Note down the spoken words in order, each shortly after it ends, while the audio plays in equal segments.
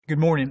Good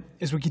morning.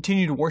 As we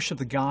continue to worship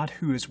the God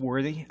who is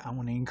worthy, I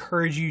want to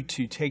encourage you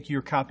to take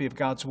your copy of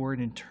God's Word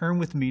and turn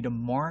with me to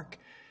Mark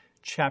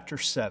chapter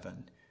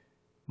 7.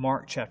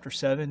 Mark chapter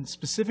 7.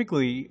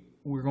 Specifically,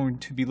 we're going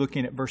to be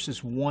looking at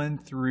verses 1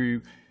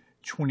 through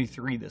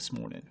 23 this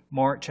morning.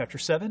 Mark chapter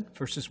 7,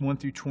 verses 1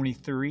 through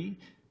 23.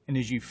 And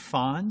as you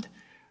find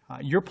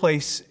your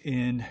place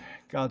in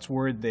God's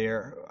Word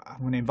there, I'm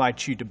going to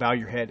invite you to bow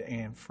your head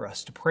and for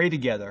us to pray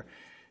together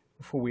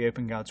before we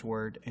open God's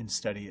Word and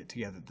study it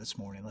together this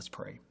morning. Let's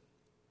pray.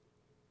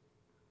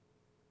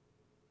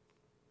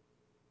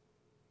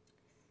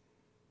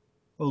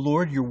 O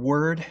Lord, your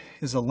Word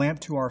is a lamp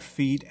to our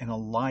feet and a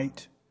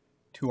light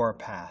to our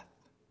path.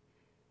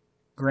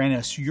 Grant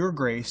us your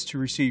grace to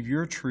receive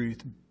your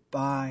truth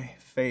by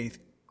faith.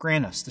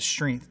 Grant us the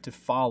strength to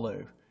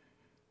follow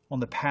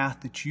on the path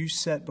that you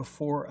set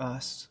before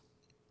us.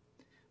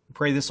 We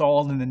pray this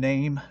all in the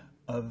name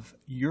of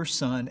your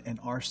Son and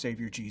our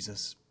Savior,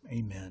 Jesus.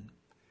 Amen.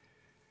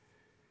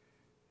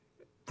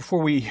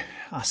 Before we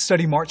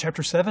study Mark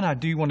chapter 7, I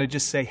do want to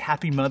just say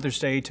Happy Mother's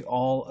Day to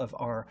all of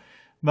our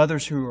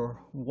mothers who are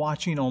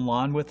watching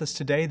online with us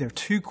today. There are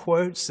two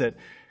quotes that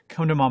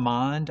come to my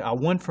mind.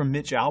 One from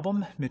Mitch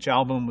Albom. Mitch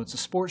Albom was a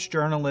sports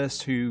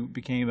journalist who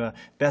became a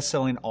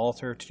best-selling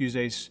author,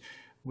 Tuesdays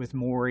with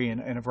Morrie,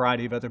 and a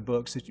variety of other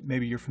books that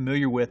maybe you're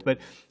familiar with. But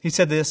he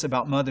said this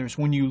about mothers: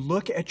 when you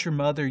look at your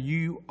mother,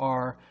 you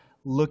are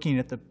looking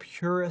at the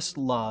purest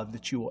love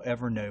that you will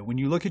ever know. When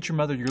you look at your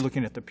mother, you're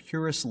looking at the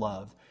purest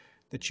love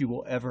that you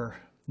will ever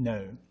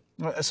know.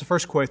 That's the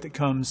first quote that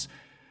comes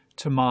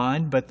to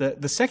mind. But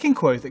the second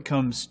quote that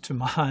comes to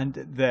mind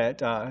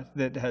that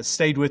has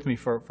stayed with me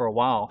for a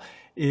while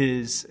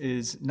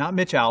is not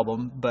Mitch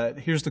Albom, but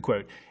here's the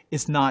quote: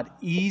 "It's not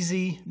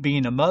easy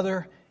being a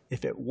mother.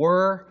 If it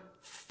were,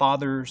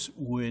 fathers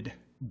would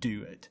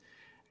do it."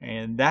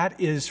 And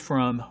that is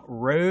from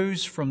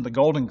Rose from the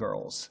Golden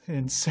Girls.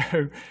 And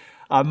so,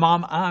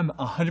 Mom, I'm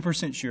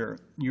 100% sure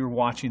you're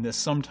watching this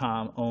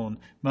sometime on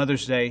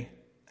Mother's Day.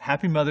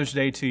 Happy Mother's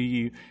Day to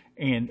you.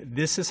 And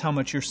this is how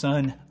much your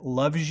son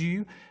loves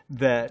you.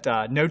 That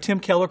no Tim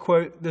Keller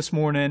quote this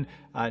morning,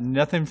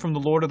 nothing from the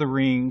Lord of the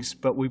Rings,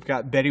 but we've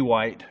got Betty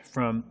White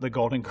from the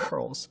Golden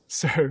Girls.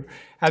 So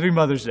happy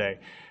Mother's Day.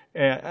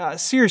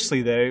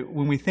 Seriously, though,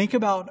 when we think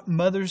about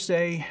Mother's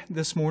Day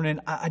this morning,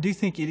 I do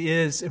think it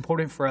is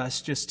important for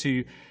us just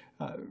to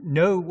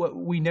know what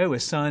we know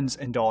as sons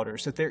and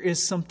daughters, that there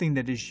is something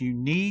that is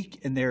unique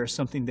and there is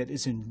something that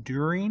is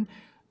enduring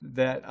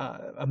that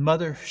a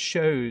mother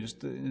shows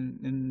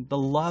in the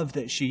love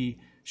that she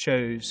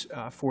shows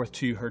forth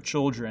to her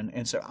children.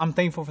 And so I'm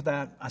thankful for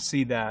that. I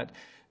see that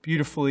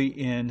beautifully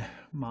in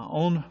my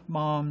own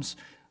mom's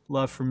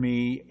love for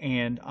me,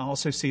 and I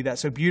also see that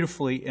so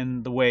beautifully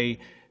in the way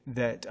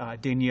that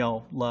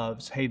Danielle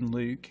loves Hayden,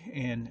 Luke,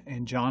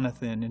 and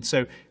Jonathan. And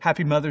so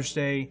happy Mother's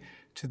Day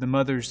to the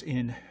mothers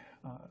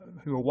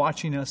who are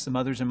watching us, the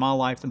mothers in my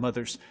life, the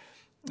mothers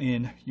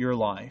in your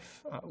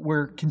life.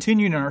 We're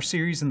continuing our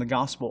series in the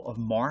Gospel of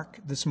Mark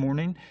this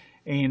morning,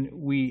 and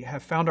we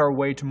have found our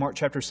way to Mark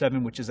chapter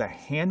 7, which is a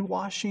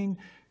hand-washing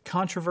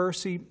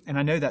controversy. And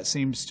I know that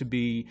seems to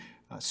be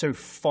so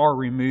far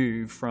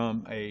removed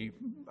from a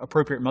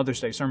appropriate Mother's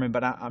Day sermon,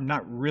 but I'm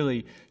not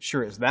really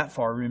sure it's that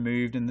far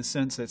removed in the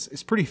sense that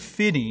it's pretty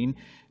fitting,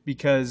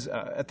 because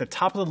at the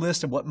top of the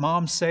list of what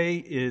moms say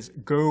is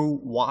go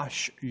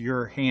wash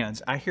your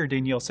hands. I hear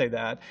Danielle say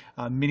that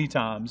many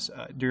times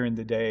during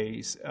the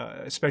days,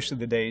 especially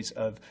the days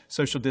of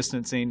social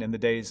distancing and the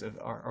days of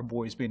our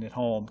boys being at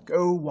home.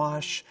 Go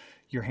wash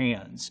your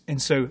hands.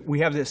 And so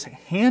we have this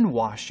hand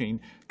washing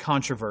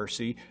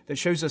controversy that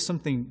shows us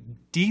something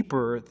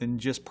deeper than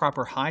just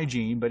proper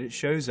hygiene, but it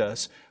shows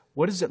us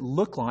what does it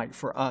look like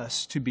for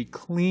us to be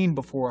clean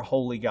before a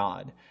holy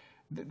God.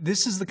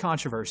 This is the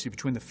controversy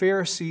between the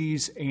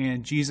Pharisees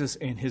and Jesus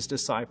and his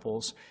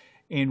disciples.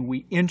 And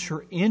we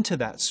enter into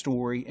that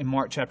story in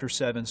Mark chapter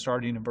 7,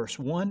 starting in verse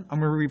 1. I'm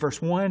going to read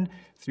verse 1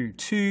 through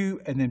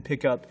 2 and then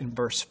pick up in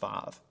verse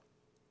 5.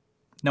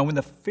 Now, when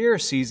the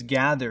Pharisees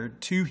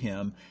gathered to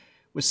him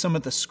with some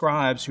of the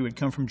scribes who had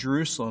come from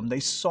Jerusalem, they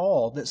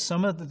saw that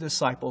some of the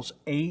disciples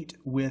ate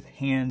with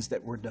hands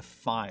that were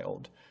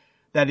defiled,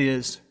 that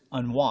is,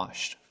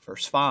 unwashed.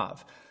 Verse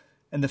 5.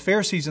 And the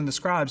Pharisees and the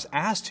scribes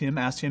asked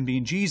him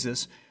being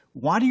Jesus,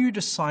 "Why do your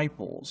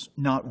disciples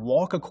not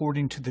walk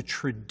according to the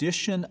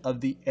tradition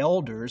of the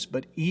elders,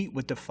 but eat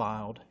with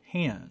defiled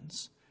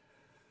hands?"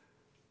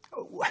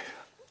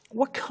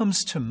 What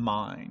comes to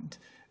mind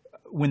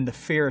when the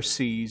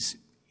Pharisees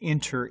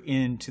enter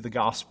into the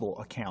gospel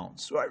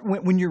accounts?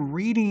 When you're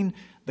reading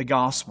the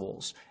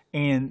Gospels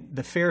and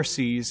the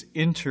Pharisees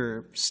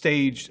enter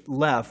stage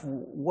left,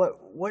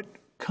 what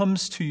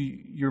comes to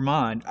your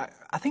mind?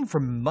 I think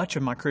for much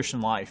of my Christian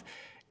life,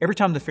 every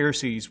time the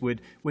Pharisees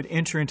would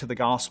enter into the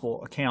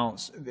gospel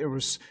accounts, there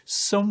was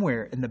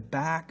somewhere in the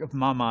back of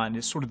my mind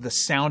is sort of the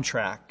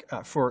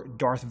soundtrack for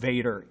Darth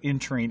Vader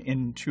entering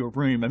into a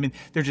room. I mean,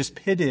 they're just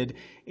pitted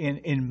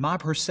in my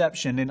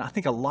perception, and I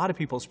think a lot of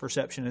people's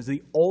perception, as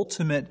the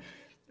ultimate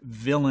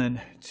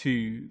villain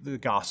to the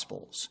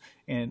Gospels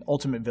and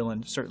ultimate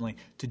villain certainly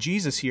to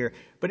Jesus here.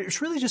 But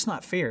it's really just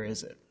not fair,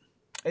 is it?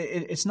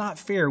 It's not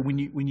fair when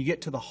you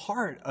get to the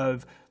heart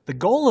of the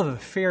goal of a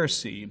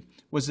Pharisee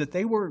was that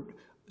they were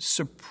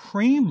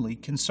supremely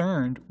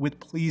concerned with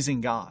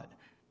pleasing God.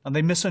 And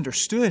they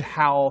misunderstood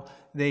how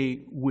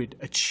they would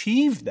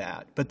achieve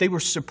that, but they were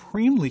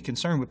supremely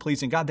concerned with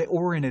pleasing God. They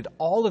oriented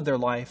all of their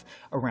life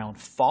around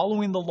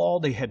following the law.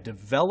 They had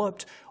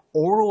developed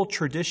oral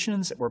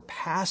traditions that were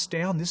passed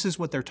down. This is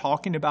what they're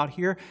talking about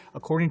here,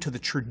 according to the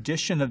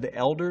tradition of the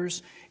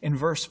elders in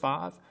verse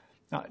 5.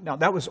 Now,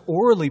 that was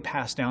orally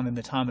passed down in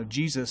the time of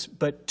Jesus,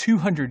 but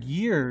 200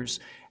 years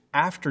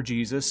after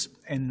Jesus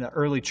and the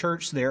early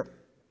church there,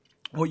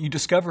 what you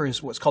discover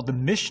is what's called the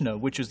Mishnah,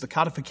 which is the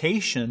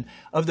codification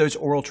of those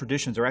oral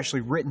traditions are actually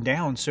written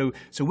down. So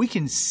we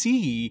can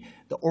see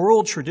the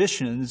oral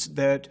traditions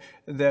that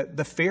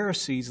the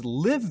Pharisees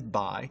lived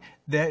by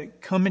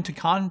that come into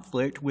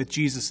conflict with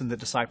Jesus and the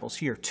disciples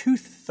here.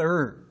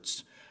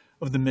 2/3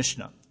 of the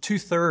Mishnah,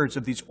 2/3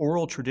 of these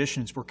oral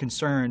traditions were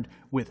concerned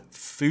with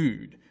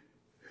food.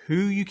 Who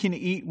you can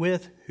eat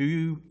with,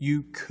 who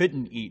you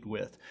couldn't eat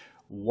with,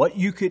 what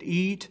you could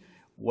eat,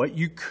 what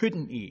you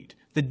couldn't eat,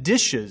 the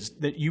dishes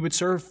that you would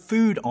serve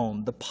food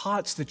on, the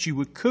pots that you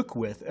would cook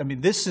with. I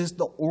mean, this is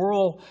the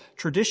oral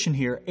tradition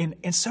here,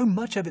 and so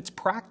much of it's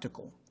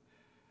practical.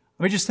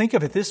 I mean, just think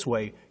of it this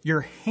way.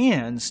 Your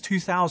hands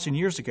 2,000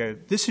 years ago,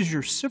 this is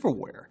your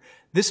silverware.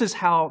 This is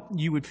how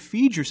you would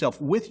feed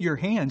yourself with your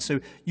hands. So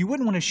you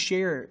wouldn't want to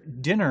share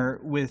dinner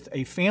with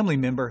a family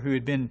member who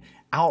had been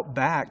out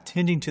back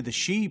tending to the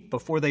sheep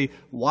before they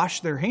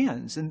washed their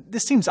hands. And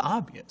this seems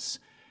obvious,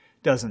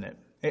 doesn't it?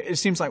 It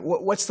seems like,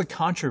 what's the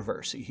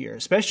controversy here,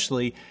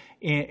 especially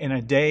in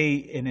a day,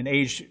 in an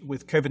age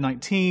with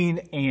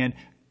COVID-19 and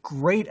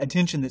great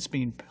attention that's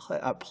being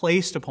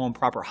placed upon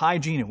proper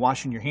hygiene and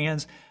washing your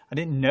hands. I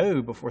didn't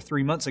know before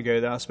 3 months ago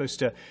that I was supposed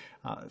to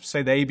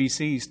say the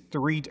ABCs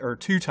 3 or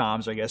 2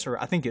 times, I guess,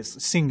 or I think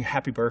it's sing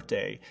happy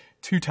birthday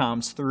 2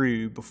 times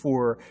through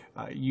before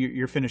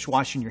you're finished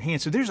washing your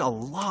hands. So there's a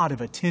lot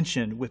of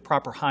attention with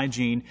proper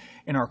hygiene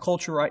in our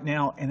culture right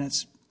now, and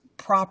it's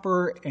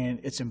proper and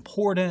it's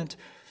important.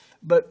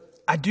 But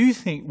I do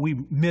think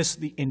we miss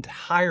the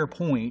entire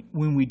point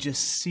when we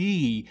just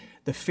see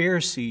the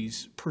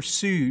Pharisees'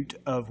 pursuit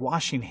of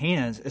washing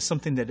hands as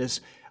something that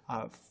is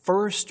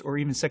first or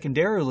even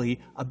secondarily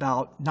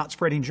about not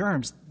spreading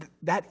germs.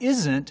 That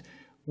isn't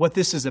what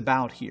this is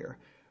about here.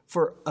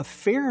 For a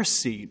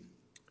Pharisee,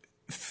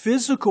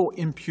 physical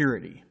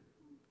impurity,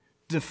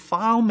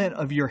 defilement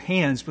of your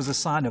hands was a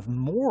sign of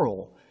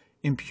moral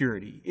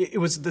impurity. It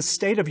was the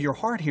state of your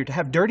heart here. To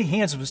have dirty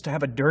hands was to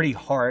have a dirty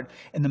heart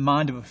in the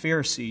mind of a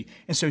Pharisee.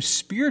 And so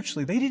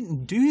spiritually, they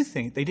didn't do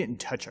things. They didn't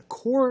touch a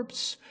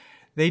corpse.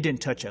 They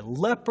didn't touch a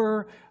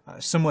leper,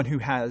 someone who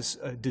has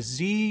a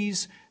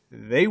disease.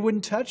 They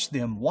wouldn't touch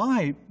them.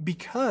 Why?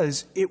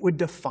 Because it would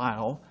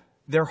defile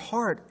their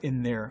heart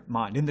in their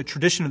mind, in the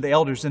tradition of the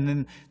elders and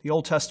in the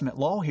Old Testament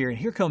law here. And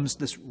here comes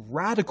this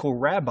radical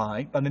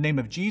rabbi by the name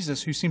of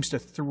Jesus who seems to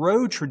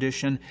throw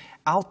tradition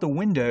out the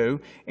window.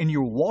 And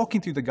you're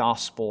walking through the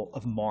Gospel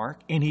of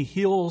Mark and he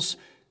heals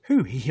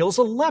who? He heals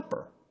a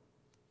leper.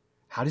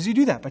 How does he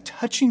do that? By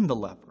touching the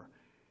leper.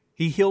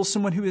 He heals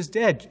someone who is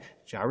dead.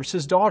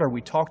 Jairus' daughter,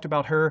 we talked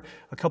about her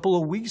a couple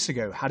of weeks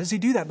ago. How does he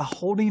do that? By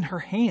holding her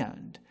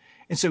hand.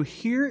 And so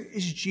here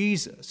is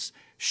Jesus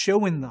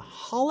showing the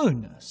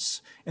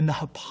hollowness and the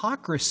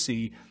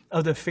hypocrisy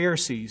of the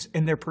Pharisees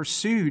in their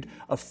pursuit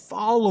of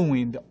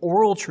following the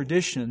oral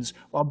traditions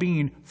while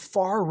being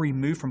far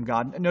removed from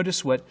God.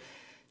 Notice what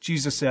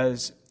Jesus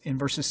says in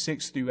verses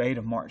 6 through 8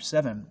 of Mark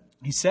 7.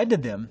 He said to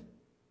them,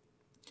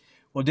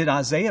 "Well, did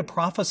Isaiah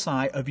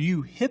prophesy of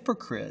you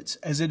hypocrites,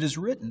 as it is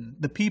written,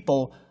 the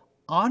people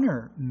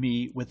honor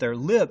me with their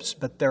lips,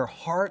 but their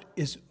heart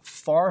is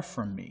far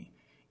from me.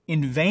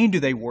 In vain do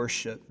they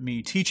worship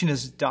me, teaching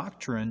as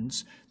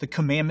doctrines the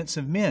commandments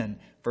of men."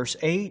 Verse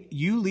 8,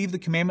 "You leave the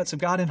commandments of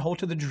God and hold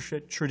to the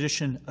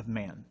tradition of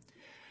man."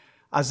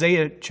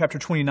 Isaiah chapter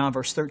 29,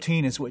 verse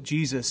 13 is what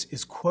Jesus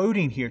is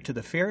quoting here to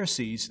the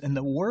Pharisees. And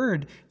the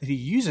word that he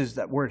uses,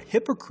 that word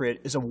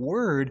hypocrite, is a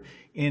word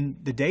in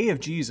the day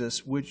of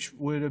Jesus which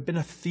would have been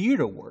a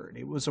theater word.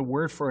 It was a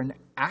word for an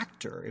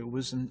actor. It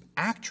was an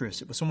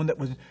actress. It was someone that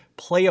would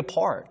play a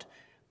part.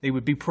 They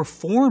would be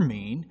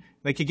performing.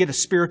 They could get a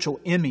spiritual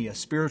Emmy, a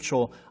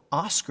spiritual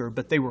Oscar,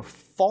 but they were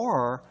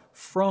far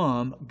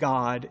from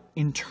God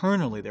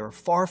internally. They were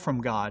far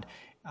from God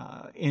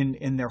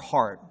in their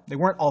heart. They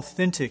weren't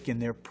authentic in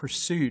their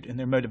pursuit and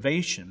their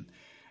motivation.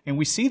 And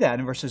we see that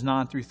in verses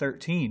 9 through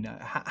 13.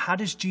 How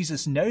does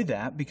Jesus know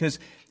that? Because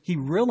he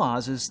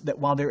realizes that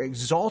while they're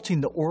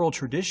exalting the oral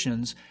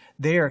traditions,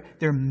 they're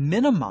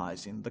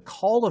minimizing the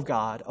call of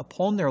God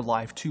upon their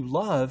life to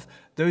love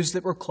those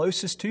that were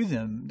closest to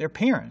them, their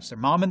parents, their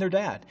mom and their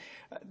dad.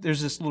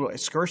 There's this little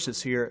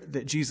excursus here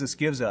that Jesus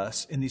gives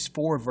us in these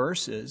 4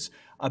 verses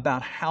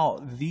about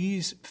how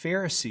these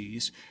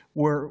Pharisees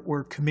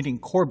were committing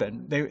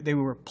Corban. They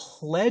were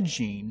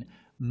pledging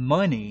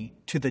money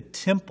to the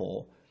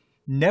temple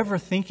never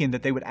thinking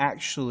that they would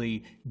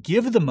actually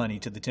give the money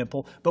to the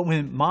temple. But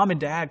when mom and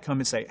dad come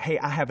and say, hey,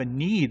 I have a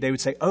need, they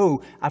would say,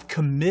 oh, I've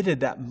committed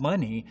that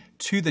money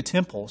to the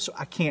temple, so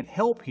I can't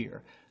help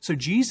here. So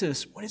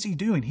Jesus, what is he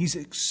doing? He's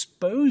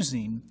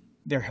exposing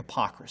their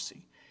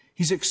hypocrisy.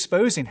 He's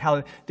exposing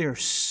how they're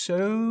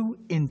so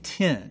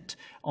intent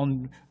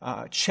on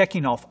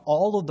checking off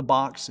all of the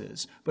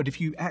boxes. But if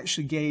you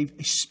actually gave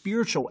a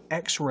spiritual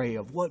x-ray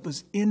of what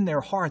was in their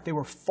heart, they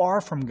were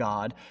far from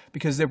God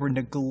because they were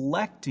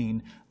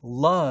neglecting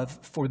love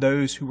for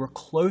those who were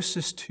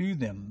closest to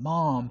them,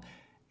 mom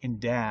and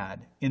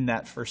dad, in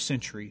that first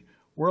century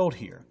world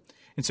here.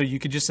 And so you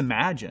could just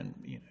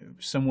imagine,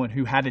 someone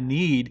who had a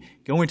need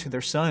going to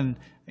their son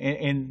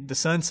and the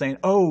son saying,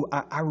 oh,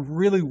 I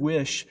really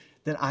wish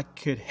that I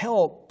could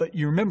help, but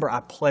you remember I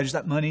pledged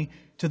that money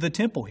to the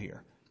temple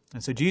here.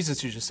 And so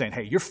Jesus is just saying,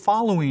 hey, you're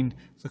following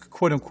the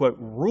quote-unquote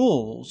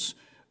rules,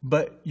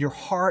 but your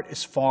heart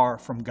is far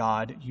from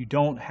God. You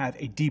don't have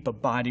a deep,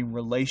 abiding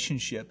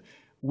relationship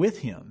with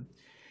him.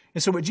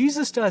 And so what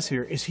Jesus does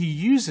here is he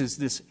uses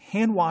this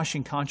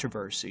hand-washing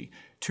controversy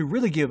to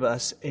really give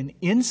us an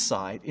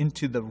insight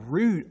into the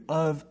root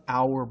of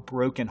our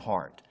broken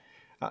heart,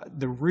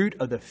 the root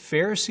of the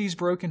Pharisees'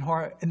 broken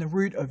heart and the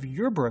root of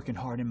your broken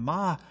heart and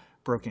my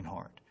broken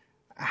heart.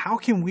 How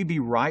can we be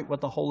right with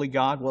the holy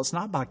God? Well, it's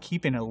not by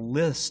keeping a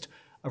list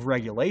of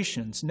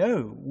regulations.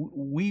 No,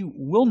 we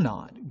will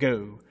not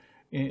go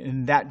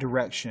in that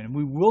direction.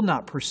 We will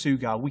not pursue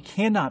God. We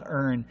cannot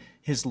earn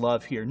his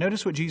love here.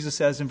 Notice what Jesus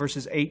says in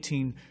verses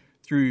 18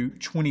 through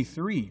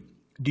 23.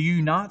 Do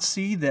you not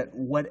see that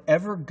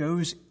whatever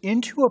goes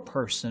into a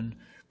person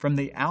from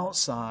the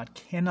outside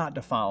cannot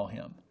defile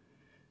him,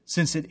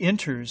 since it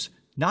enters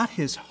not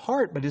his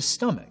heart but his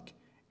stomach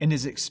and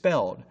is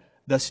expelled?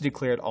 Thus he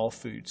declared all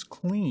foods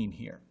clean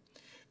here.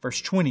 Verse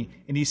 20,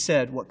 and he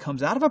said, what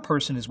comes out of a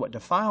person is what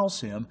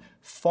defiles him,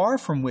 far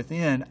from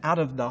within, out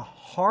of the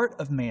heart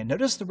of man.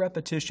 Notice the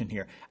repetition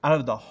here. Out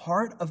of the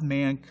heart of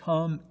man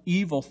come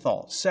evil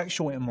thoughts,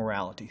 sexual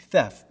immorality,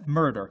 theft,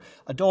 murder,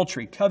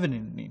 adultery,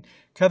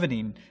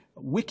 coveting,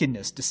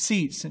 wickedness,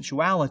 deceit,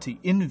 sensuality,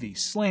 envy,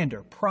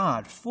 slander,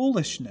 pride,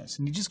 foolishness.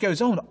 And he just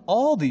goes on.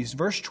 All these,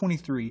 verse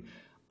 23,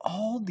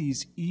 all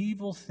these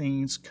evil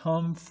things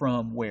come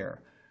from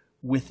where?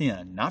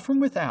 Within, not from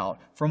without,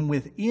 from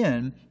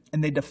within,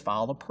 and they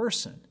defile a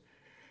person.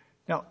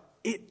 Now,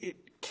 it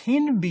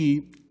can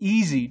be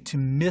easy to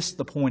miss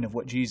the point of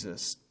what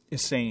Jesus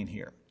is saying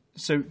here.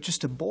 So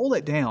just to boil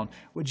it down,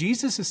 what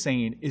Jesus is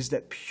saying is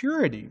that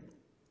purity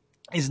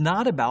is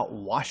not about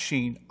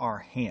washing our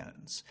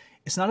hands.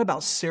 It's not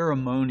about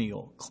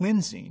ceremonial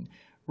cleansing.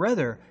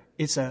 Rather,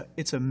 it's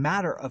a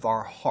matter of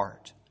our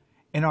heart.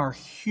 And our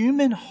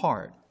human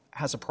heart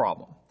has a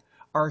problem.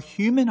 Our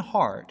human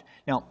heart,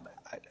 now,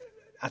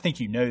 I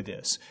think you know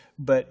this,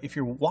 but if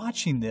you're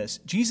watching this,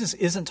 Jesus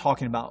isn't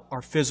talking about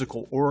our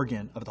physical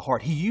organ of the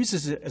heart. He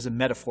uses it as a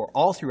metaphor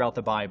all throughout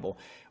the Bible.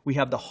 We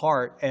have the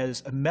heart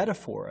as a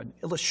metaphor, an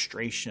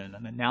illustration,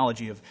 an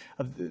analogy of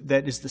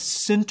that is the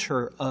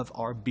center of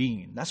our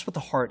being. That's what the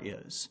heart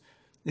is.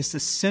 It's the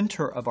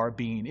center of our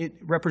being. It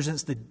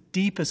represents the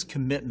deepest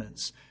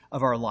commitments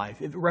of our life.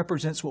 It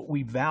represents what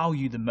we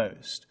value the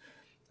most.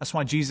 That's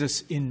why Jesus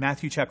in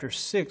Matthew chapter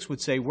 6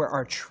 would say, where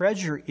our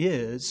treasure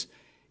is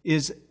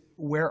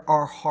where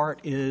our heart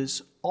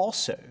is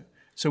also.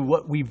 So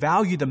what we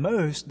value the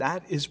most,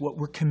 that is what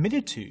we're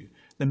committed to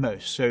the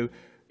most. So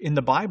in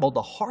the Bible,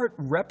 the heart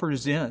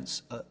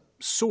represents a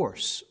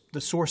source,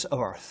 the source of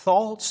our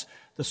thoughts,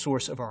 the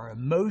source of our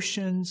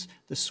emotions,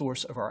 the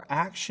source of our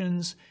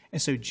actions.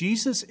 And so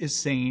Jesus is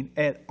saying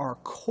at our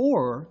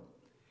core,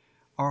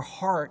 our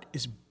heart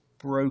is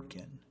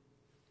broken.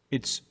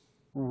 It's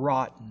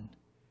rotten.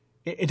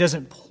 It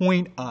doesn't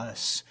point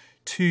us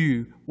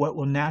to what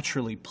will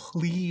naturally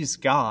please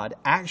God.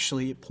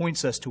 Actually, it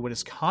points us to what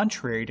is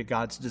contrary to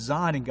God's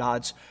design and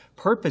God's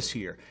purpose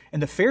here.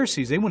 And the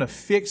Pharisees, they want to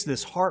fix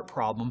this heart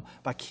problem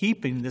by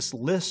keeping this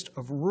list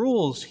of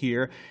rules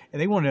here.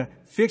 And they want to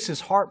fix this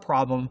heart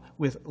problem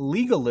with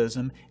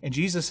legalism. And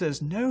Jesus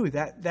says, no,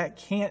 that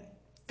can't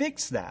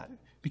fix that.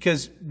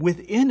 Because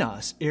within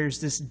us,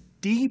 there's this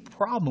deep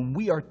problem.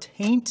 We are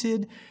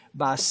tainted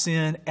by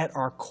sin. At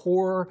our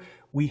core,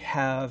 we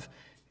have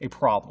a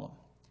problem.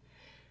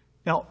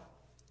 Now,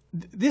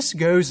 this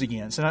goes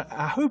against, and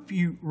I hope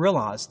you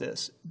realize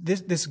this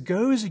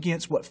goes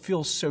against what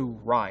feels so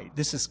right.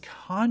 This is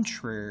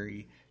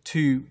contrary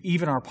to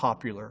even our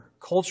popular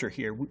culture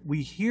here.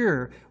 We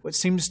hear what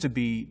seems to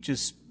be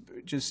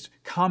just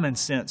common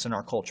sense in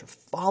our culture.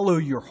 Follow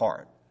your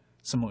heart,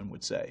 someone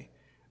would say.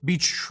 Be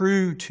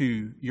true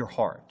to your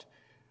heart.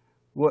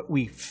 What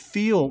we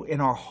feel in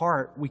our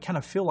heart, we kind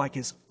of feel like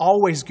is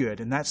always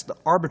good. And that's the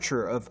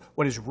arbiter of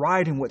what is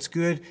right and what's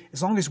good.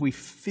 As long as we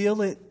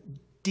feel it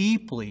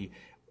deeply,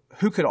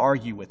 who could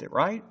argue with it,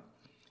 right?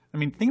 I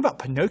mean, think about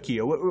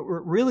Pinocchio.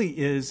 What really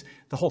is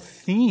the whole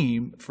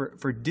theme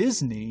for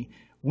Disney.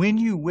 When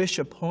you wish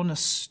upon a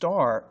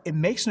star, it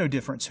makes no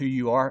difference who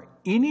you are.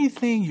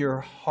 Anything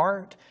your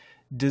heart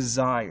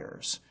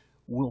desires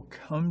will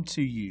come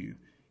to you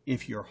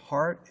If your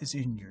heart is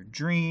in your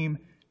dream,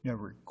 no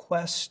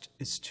request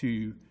is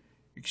too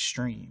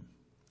extreme.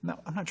 Now,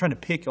 I'm not trying to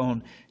pick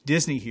on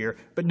Disney here,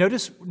 but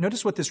notice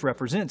what this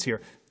represents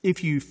here.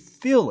 If you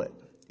feel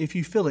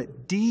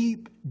it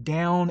deep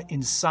down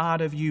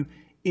inside of you,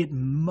 it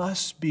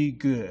must be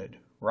good,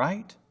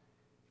 right?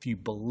 If you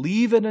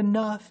believe it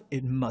enough,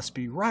 it must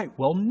be right.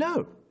 Well,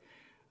 no.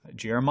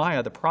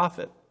 Jeremiah, the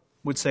prophet,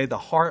 would say the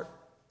heart,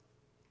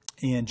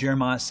 in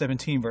Jeremiah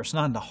 17, verse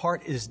 9, the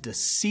heart is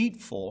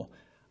deceitful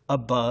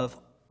above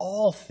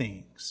all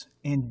things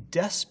and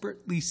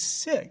desperately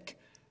sick.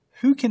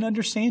 Who can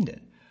understand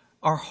it?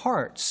 Our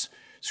hearts,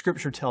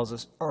 Scripture tells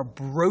us, are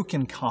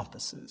broken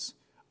compasses.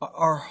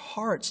 Our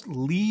hearts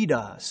lead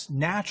us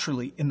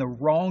naturally in the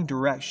wrong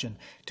direction.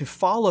 To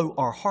follow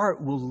our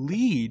heart will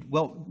lead,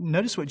 well,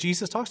 notice what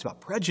Jesus talks about,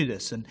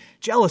 prejudice and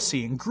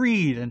jealousy and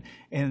greed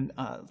and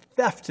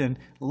theft and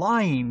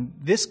lying.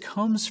 This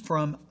comes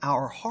from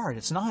our heart.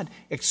 It's not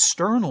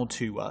external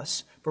to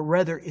us, but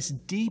rather it's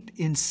deep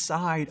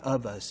inside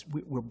of us.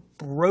 We're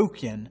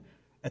broken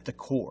at the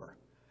core.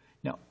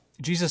 Now,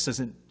 Jesus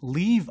doesn't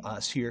leave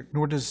us here,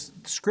 nor does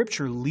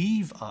Scripture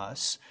leave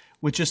us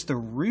with just the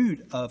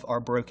root of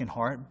our broken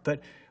heart, but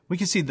we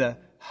can see the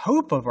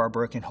hope of our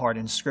broken heart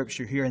in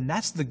Scripture here, and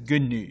that's the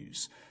good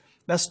news.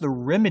 That's the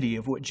remedy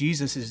of what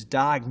Jesus is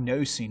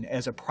diagnosing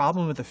as a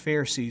problem of the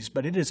Pharisees,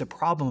 but it is a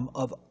problem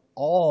of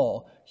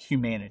all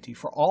humanity,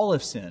 for all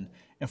have sinned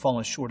and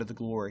fallen short of the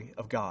glory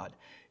of God.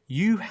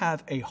 You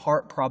have a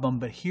heart problem,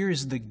 but here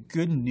is the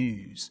good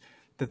news,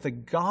 that the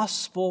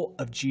gospel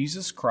of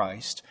Jesus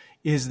Christ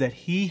is that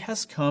He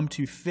has come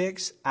to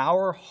fix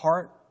our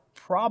heart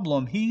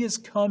problem. He has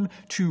come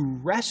to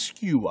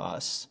rescue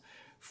us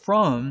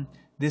from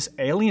this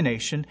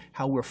alienation,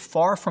 how we're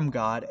far from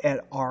God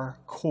at our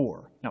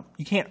core. Now,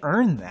 you can't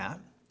earn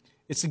that.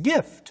 It's a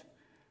gift.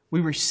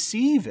 We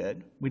receive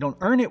it. We don't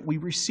earn it. We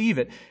receive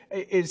it.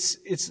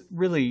 It's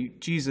really,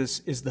 Jesus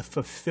is the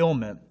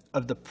fulfillment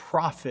of the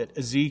prophet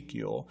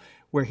Ezekiel,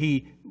 where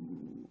he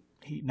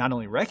not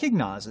only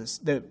recognizes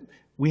that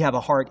we have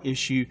a heart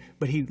issue,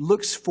 but he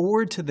looks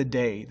forward to the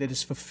day that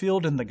is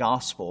fulfilled in the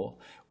gospel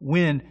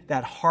when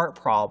that heart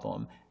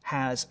problem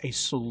has a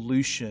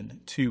solution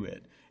to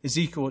it.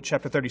 Ezekiel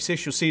chapter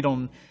 36, you'll see it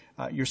on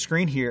your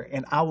screen here.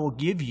 And I will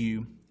give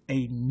you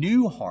a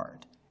new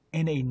heart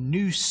and a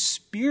new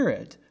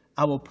spirit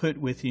I will put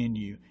within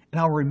you. And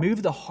I'll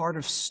remove the heart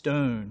of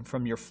stone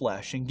from your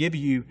flesh and give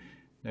you,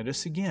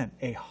 notice again,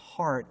 a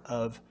heart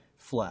of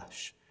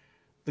flesh.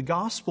 The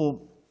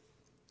gospel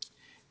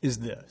is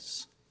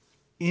this.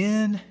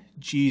 In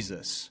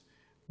Jesus,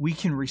 we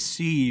can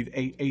receive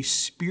a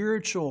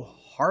spiritual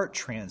heart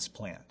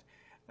transplant.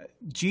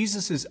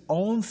 Jesus'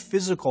 own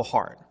physical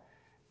heart,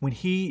 when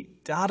He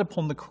died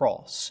upon the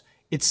cross,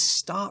 it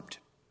stopped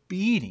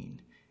beating.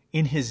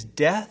 In His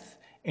death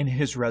and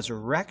His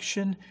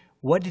resurrection,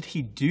 what did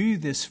He do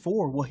this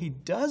for? Well, He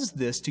does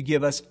this to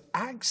give us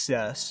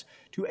access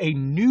to a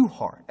new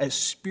heart, a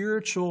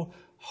spiritual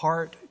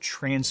heart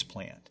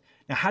transplant.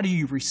 Now, how do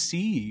you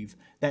receive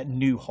that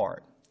new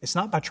heart? It's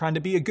not by trying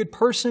to be a good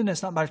person.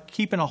 It's not by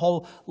keeping a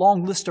whole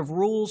long list of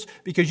rules,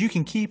 because you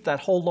can keep that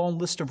whole long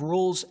list of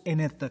rules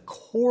and at the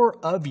core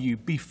of you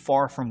be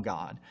far from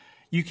God.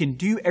 You can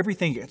do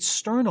everything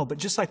external, but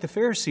just like the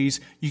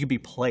Pharisees, you could be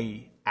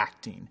play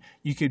acting.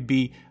 You could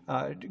be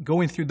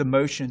going through the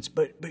motions,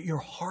 but your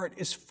heart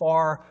is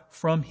far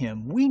from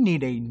Him. We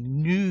need a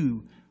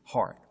new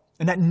heart.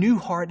 And that new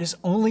heart is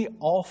only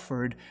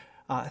offered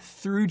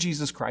through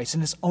Jesus Christ,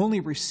 and it's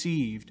only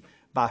received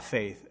by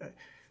faith.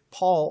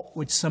 Paul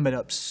would sum it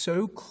up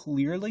so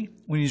clearly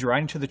when he's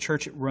writing to the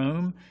church at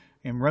Rome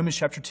in Romans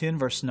chapter 10,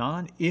 verse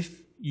 9.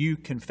 If you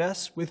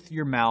confess with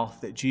your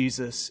mouth that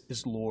Jesus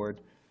is Lord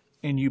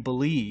and you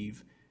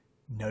believe,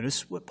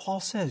 notice what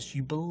Paul says,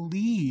 you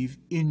believe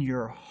in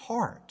your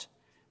heart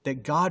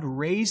that God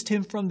raised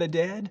Him from the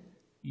dead,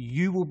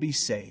 you will be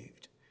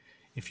saved.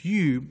 If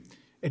you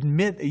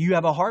admit that you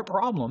have a heart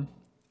problem,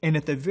 and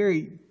at the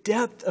very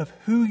depth of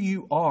who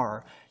you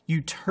are,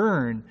 you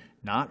turn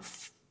not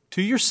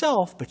to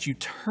yourself, but you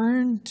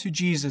turn to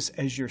Jesus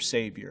as your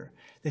Savior,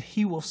 that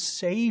He will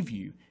save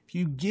you. If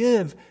you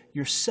give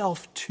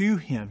yourself to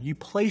Him, you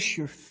place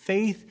your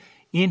faith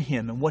in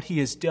Him and what He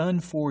has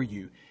done for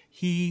you,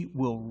 He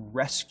will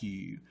rescue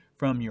you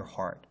from your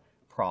heart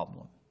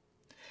problem.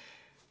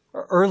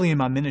 Early in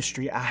my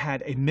ministry, I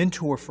had a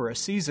mentor for a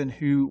season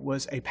who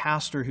was a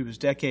pastor who was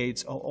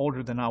decades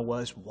older than I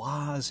was,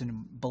 wise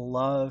and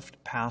beloved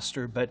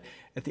pastor. But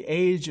at the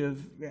age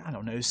of,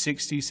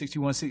 60,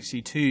 61,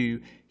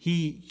 62,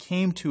 he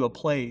came to a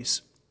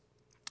place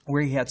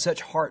where he had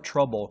such heart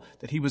trouble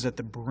that he was at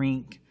the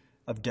brink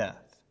of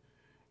death.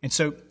 And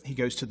so he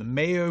goes to the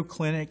Mayo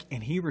Clinic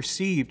and he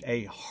received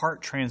a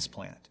heart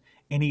transplant.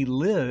 And he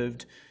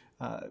lived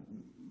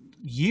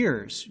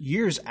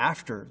years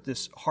after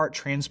this heart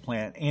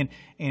transplant.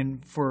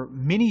 And for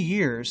many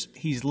years,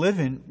 he's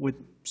living with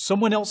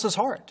someone else's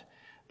heart.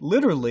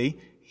 Literally,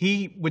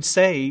 he would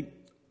say,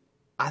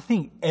 I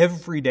think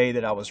every day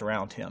that I was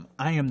around him,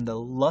 I am the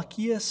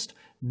luckiest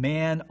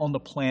man on the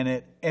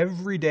planet.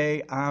 Every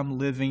day I'm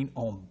living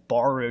on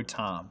borrowed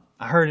time.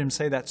 I heard him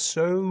say that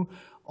so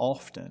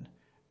often.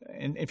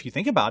 And if you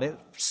think about it,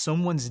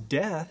 someone's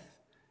death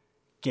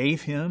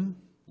gave him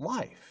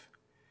life.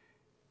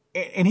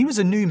 And he was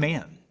a new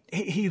man.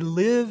 He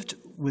lived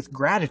with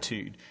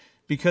gratitude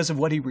because of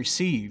what he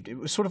received. It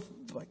was sort of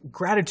like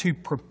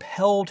gratitude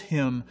propelled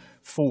him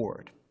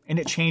forward, and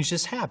it changed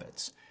his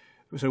habits.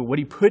 So what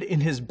he put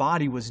in his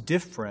body was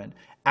different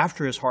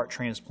after his heart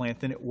transplant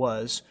than it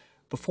was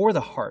before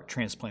the heart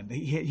transplant.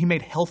 He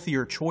made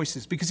healthier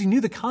choices because he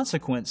knew the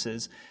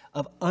consequences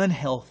of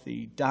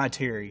unhealthy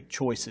dietary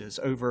choices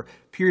over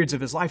periods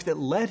of his life that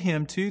led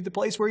him to the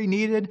place where he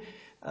needed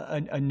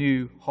a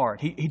new heart.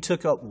 He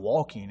took up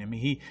walking. I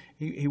mean,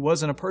 he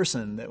wasn't a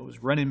person that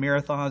was running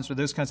marathons or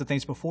those kinds of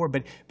things before,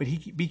 but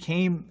he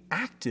became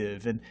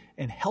active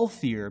and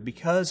healthier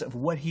because of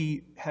what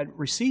he had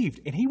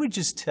received. And he would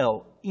just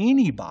tell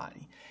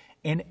anybody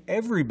and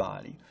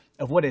everybody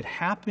of what had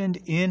happened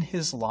in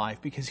his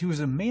life because he was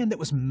a man that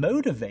was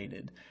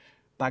motivated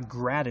by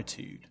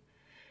gratitude.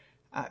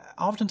 I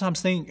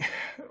oftentimes think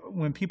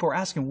when people are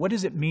asking, what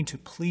does it mean to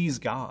please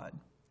God?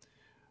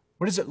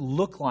 What does it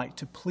look like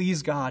to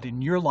please God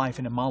in your life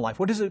and in my life?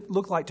 What does it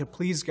look like to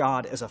please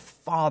God as a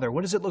father?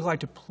 What does it look like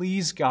to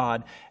please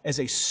God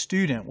as a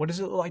student? What does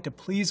it look like to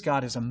please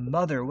God as a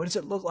mother? What does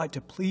it look like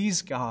to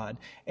please God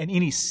in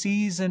any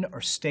season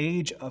or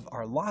stage of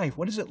our life?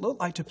 What does it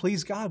look like to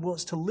please God? Well,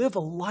 it's to live a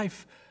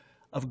life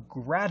of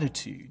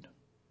gratitude.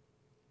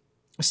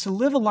 It's to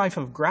live a life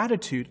of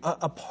gratitude.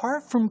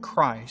 Apart from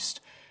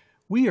Christ,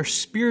 we are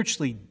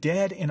spiritually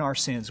dead in our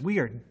sins. We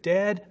are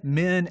dead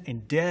men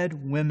and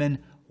dead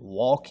women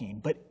walking.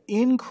 But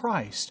in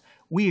Christ,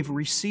 we have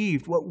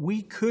received what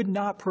we could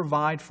not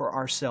provide for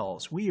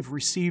ourselves. We have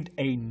received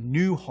a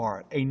new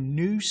heart, a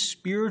new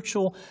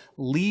spiritual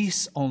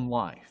lease on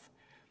life.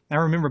 I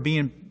remember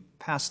being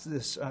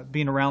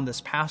around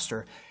this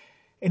pastor,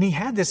 and he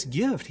had this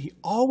gift. He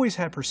always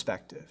had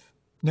perspective.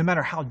 No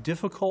matter how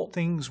difficult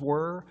things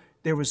were,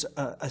 there was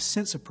a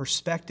sense of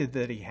perspective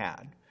that he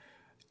had.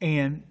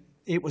 And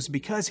it was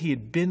because he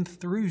had been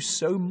through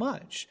so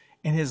much,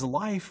 and his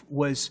life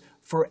was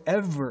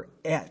forever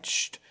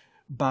etched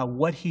by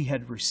what he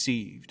had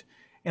received.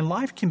 And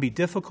life can be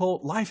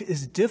difficult. Life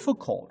is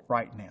difficult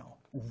right now.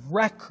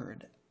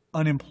 Record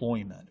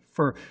unemployment.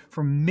 For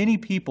many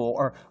people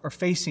are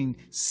facing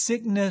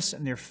sickness,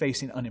 and they're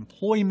facing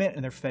unemployment,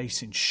 and they're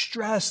facing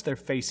stress, they're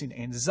facing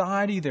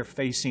anxiety, they're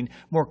facing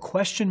more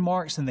question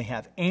marks than they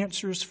have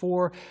answers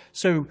for.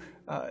 So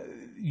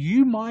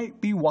you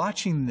might be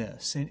watching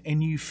this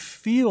and you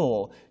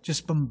feel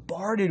just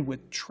bombarded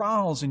with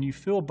trials, and you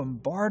feel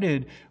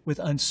bombarded with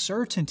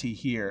uncertainty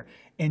here.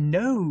 And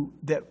know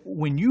that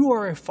when you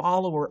are a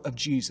follower of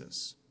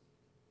Jesus,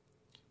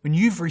 when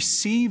you've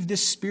received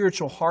this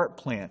spiritual heart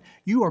transplant,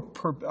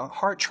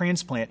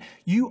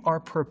 you are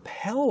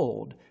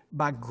propelled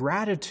by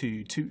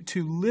gratitude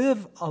to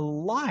live a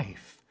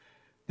life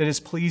that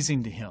is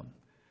pleasing to Him.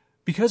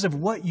 Because of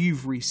what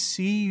you've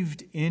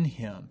received in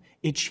Him,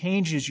 it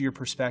changes your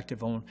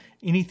perspective on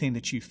anything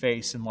that you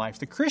face in life.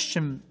 The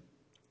Christian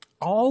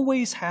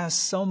always has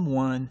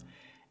someone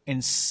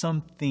and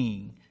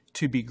something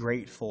to be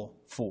grateful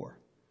for.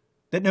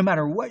 That no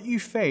matter what you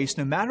face,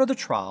 no matter the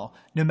trial,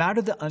 no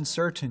matter the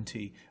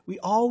uncertainty, we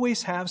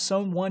always have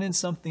someone and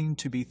something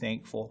to be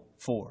thankful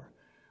for.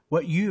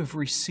 What you have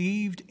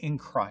received in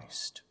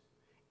Christ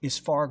is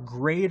far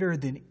greater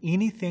than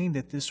anything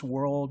that this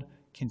world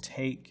can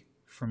take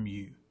from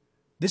you.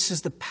 This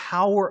is the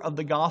power of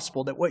the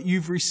gospel, that what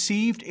you've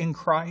received in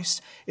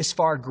Christ is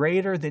far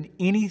greater than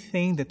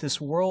anything that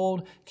this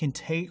world can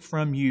take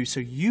from you.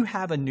 So you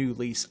have a new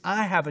lease.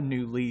 I have a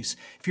new lease.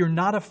 If you're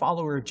not a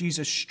follower of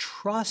Jesus,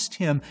 trust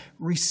Him.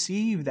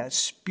 Receive that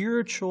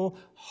spiritual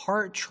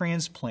heart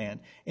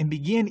transplant and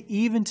begin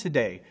even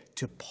today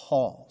to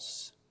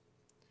pause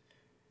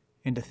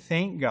and to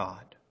thank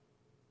God.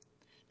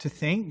 To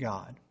thank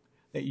God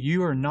that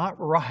you are not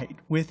right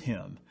with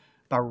Him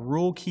by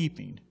rule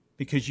keeping,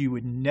 because you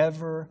would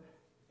never,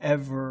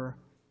 ever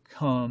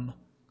come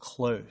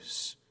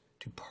close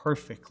to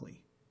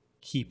perfectly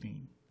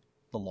keeping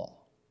the law.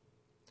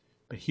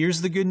 But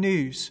here's the good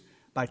news.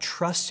 By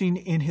trusting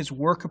in His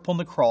work upon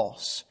the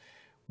cross,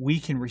 we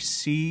can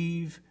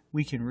receive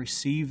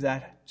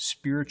that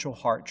spiritual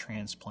heart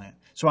transplant.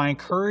 So I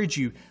encourage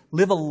you,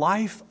 live a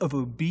life of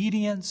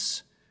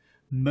obedience,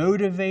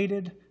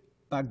 motivated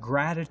by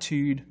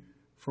gratitude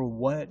for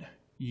what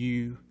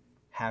you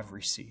have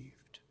received.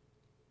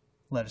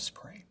 Let us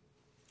pray.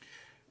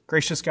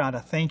 Gracious God, I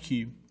thank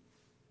You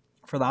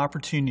for the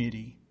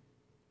opportunity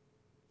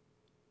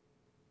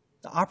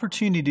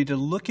to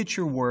look at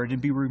Your Word and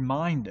be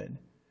reminded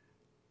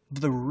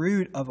of the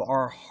root of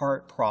our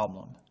heart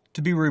problem,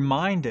 to be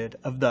reminded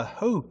of the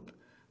hope,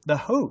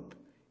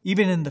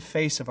 even in the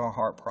face of our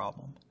heart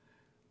problem.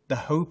 The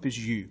hope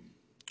is You,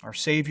 our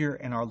Savior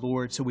and our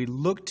Lord. So we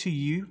look to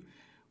You.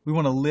 We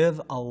want to live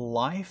a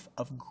life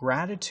of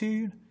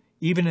gratitude,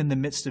 even in the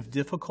midst of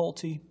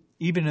difficulty,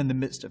 even in the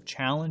midst of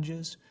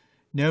challenges.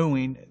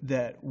 knowing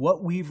that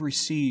what we've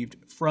received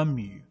from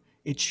you,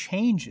 it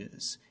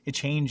changes. It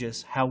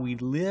changes how we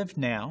live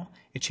now.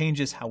 It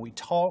changes how we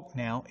talk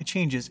now. It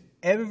changes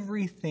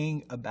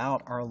everything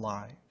about our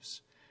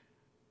lives.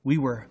 We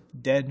were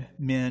dead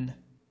men,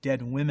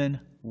 dead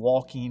women,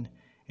 walking,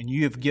 and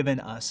you have given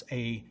us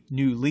a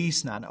new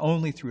lease, not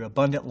only through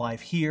abundant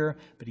life here,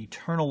 but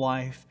eternal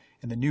life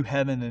in the new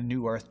heaven and the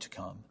new earth to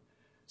come.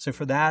 So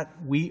for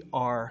that, we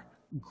are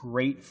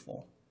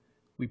grateful.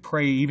 We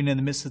pray, even in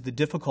the midst of the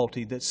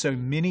difficulty that so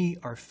many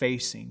are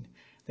facing,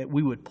 that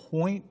we would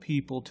point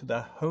people to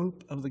the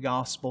hope of the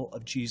gospel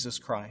of Jesus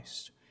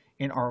Christ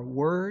in our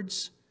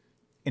words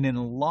and in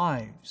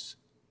lives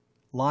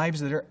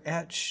that are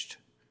etched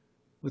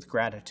with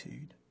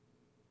gratitude.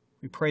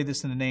 We pray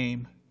this in the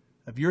name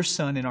of your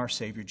Son and our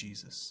Savior,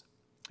 Jesus.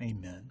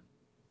 Amen.